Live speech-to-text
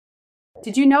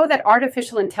Did you know that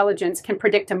artificial intelligence can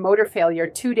predict a motor failure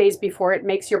 2 days before it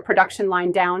makes your production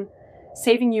line down,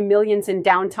 saving you millions in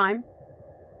downtime?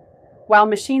 While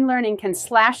machine learning can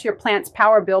slash your plant's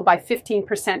power bill by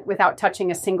 15% without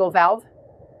touching a single valve?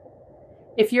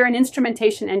 If you're an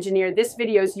instrumentation engineer, this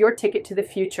video is your ticket to the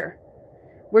future.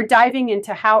 We're diving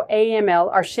into how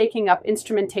AIML are shaking up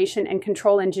instrumentation and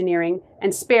control engineering,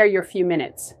 and spare your few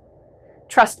minutes.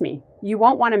 Trust me, you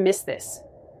won't want to miss this.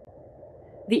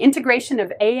 The integration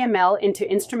of AIML into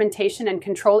instrumentation and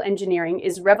control engineering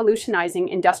is revolutionizing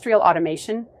industrial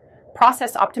automation,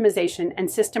 process optimization, and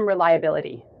system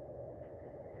reliability.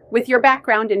 With your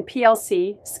background in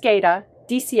PLC, SCADA,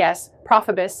 DCS,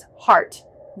 Profibus, HART,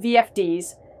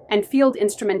 VFDs, and field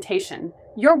instrumentation,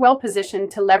 you're well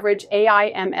positioned to leverage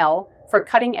AIML for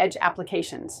cutting-edge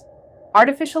applications.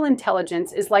 Artificial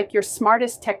intelligence is like your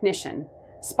smartest technician,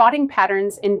 spotting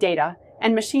patterns in data,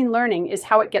 and machine learning is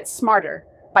how it gets smarter,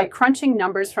 by crunching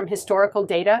numbers from historical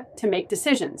data to make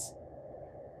decisions.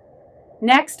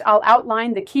 Next, I'll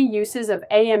outline the key uses of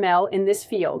AIML in this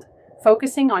field,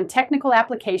 focusing on technical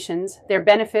applications, their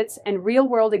benefits, and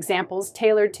real-world examples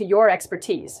tailored to your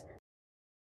expertise.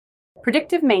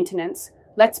 Predictive maintenance.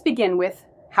 Let's begin with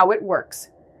how it works.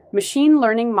 Machine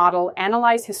learning model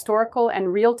analyze historical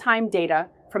and real-time data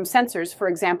from sensors, for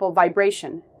example,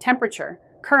 vibration, temperature,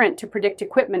 current, to predict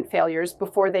equipment failures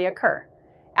before they occur.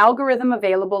 Algorithm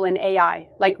available in AI,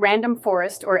 like random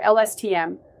forest or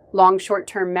LSTM, long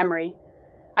short-term memory,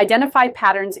 identify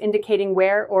patterns indicating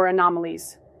wear or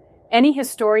anomalies. Any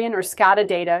historian or SCADA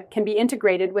data can be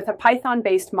integrated with a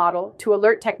Python-based model to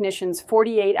alert technicians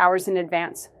 48 hours in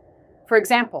advance. For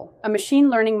example, a machine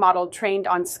learning model trained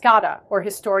on SCADA or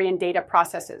historian data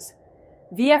processes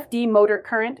VFD motor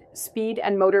current, speed,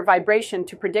 and motor vibration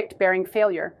to predict bearing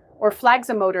failure, or flags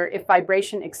a motor if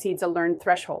vibration exceeds a learned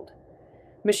threshold.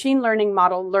 Machine learning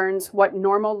model learns what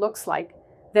normal looks like,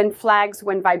 then flags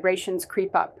when vibrations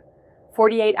creep up,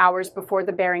 48 hours before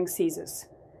the bearing seizes.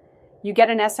 You get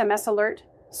an SMS alert,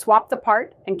 swap the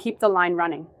part, and keep the line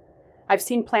running. I've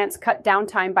seen plants cut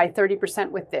downtime by 30%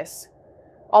 with this.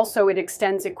 Also, it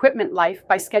extends equipment life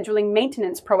by scheduling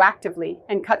maintenance proactively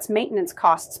and cuts maintenance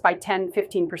costs by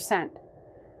 10–15%.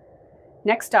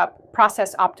 Next up,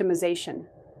 process optimization.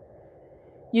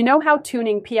 You know how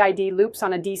tuning PID loops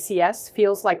on a DCS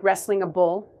feels like wrestling a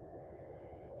bull?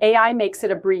 AI makes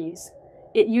it a breeze.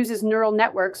 It uses neural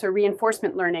networks or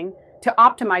reinforcement learning to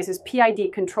optimize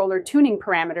PID controller tuning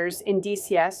parameters in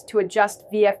DCS to adjust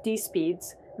VFD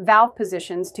speeds, valve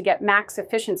positions to get max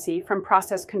efficiency from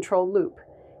process control loop.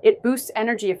 It boosts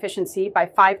energy efficiency by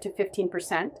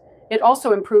 5–15%. It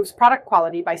also improves product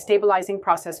quality by stabilizing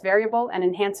process variable and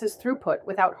enhances throughput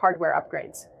without hardware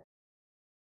upgrades.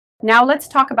 Now let's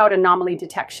talk about anomaly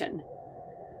detection.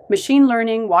 Machine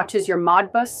learning watches your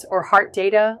Modbus or HART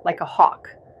data like a hawk,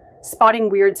 spotting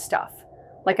weird stuff,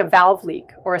 like a valve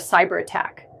leak or a cyber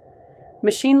attack.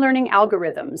 Machine learning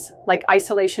algorithms, like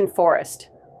isolation forest,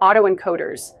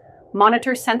 autoencoders,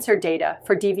 monitor sensor data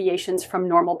for deviations from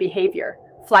normal behavior,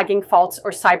 flagging faults or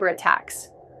cyber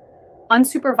attacks.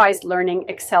 Unsupervised learning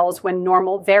excels when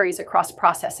normal varies across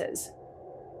processes.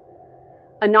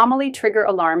 Anomaly trigger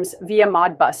alarms via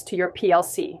Modbus to your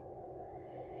PLC.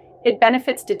 It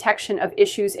benefits detection of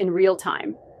issues in real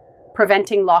time,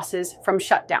 preventing losses from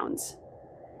shutdowns.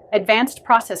 Advanced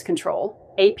process control,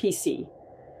 APC.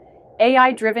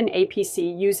 AI-driven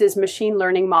APC uses machine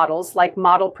learning models like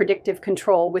model predictive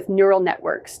control with neural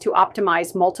networks to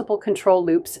optimize multiple control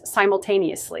loops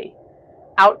simultaneously,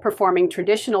 outperforming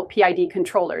traditional PID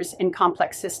controllers in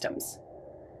complex systems.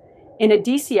 In a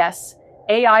DCS,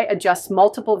 AI adjusts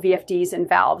multiple VFDs and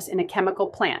valves in a chemical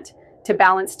plant to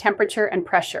balance temperature and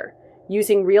pressure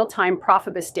using real-time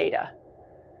Profibus data.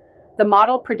 The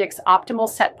model predicts optimal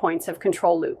set points of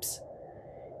control loops.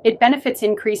 It benefits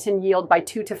increase in yield by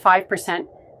 2–5%.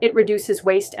 It reduces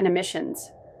waste and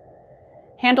emissions.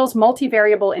 Handles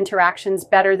multivariable interactions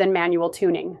better than manual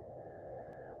tuning.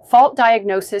 Fault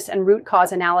diagnosis and root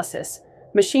cause analysis.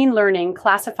 Machine learning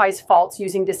classifies faults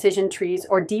using decision trees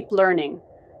or deep learning,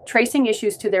 tracing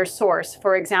issues to their source,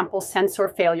 for example, sensor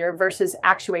failure versus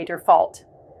actuator fault.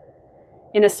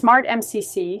 In a smart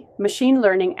MCC, machine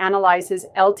learning analyzes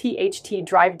LTHT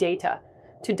drive data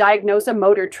to diagnose a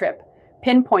motor trip,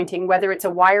 pinpointing whether it's a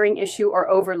wiring issue or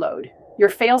overload. Your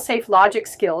fail-safe logic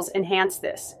skills enhance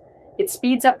this. It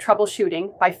speeds up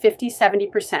troubleshooting by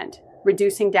 50–70%,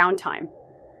 reducing downtime.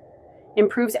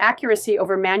 Improves accuracy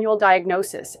over manual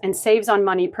diagnosis and saves on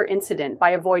money per incident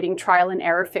by avoiding trial and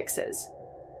error fixes.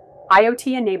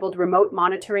 IoT-enabled remote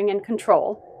monitoring and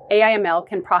control, AIML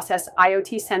can process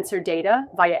IoT sensor data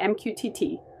via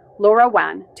MQTT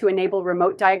LoRaWAN to enable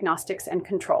remote diagnostics and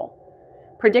control.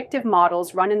 Predictive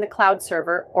models run in the cloud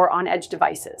server or on edge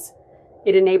devices.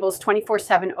 It enables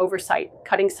 24/7 oversight,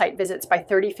 cutting site visits by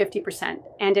 30–50%,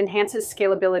 and enhances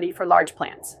scalability for large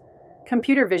plants.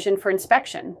 Computer vision for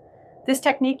inspection. This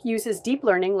technique uses deep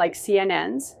learning like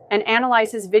CNNs and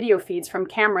analyzes video feeds from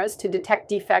cameras to detect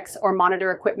defects or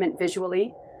monitor equipment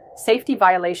visually, safety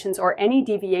violations or any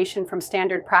deviation from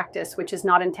standard practice which is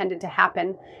not intended to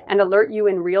happen, and alert you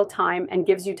in real time and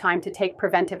gives you time to take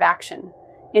preventive action.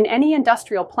 In any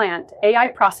industrial plant, AI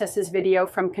processes video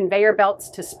from conveyor belts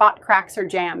to spot cracks or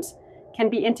jams, can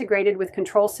be integrated with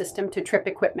control system to trip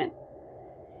equipment.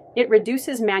 It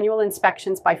reduces manual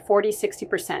inspections by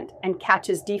 40–60% and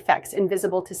catches defects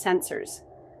invisible to sensors.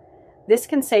 This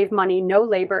can save money, no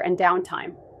labor, and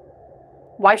downtime.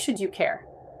 Why should you care?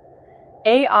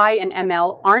 AI and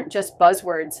ML aren't just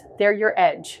buzzwords, they're your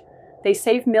edge. They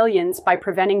save millions by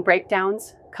preventing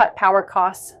breakdowns, cut power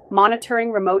costs,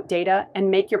 monitoring remote data,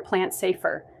 and make your plant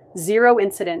safer. Zero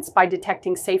incidents by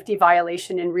detecting safety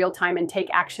violation in real time and take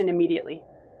action immediately.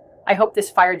 I hope this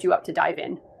fired you up to dive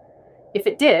in. If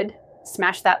it did,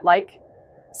 smash that like,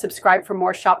 subscribe for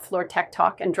more shop floor tech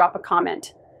talk, and drop a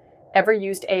comment. Ever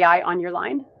used AI on your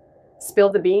line? Spill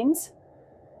the beans?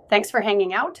 Thanks for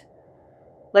hanging out.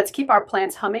 Let's keep our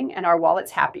plants humming and our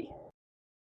wallets happy.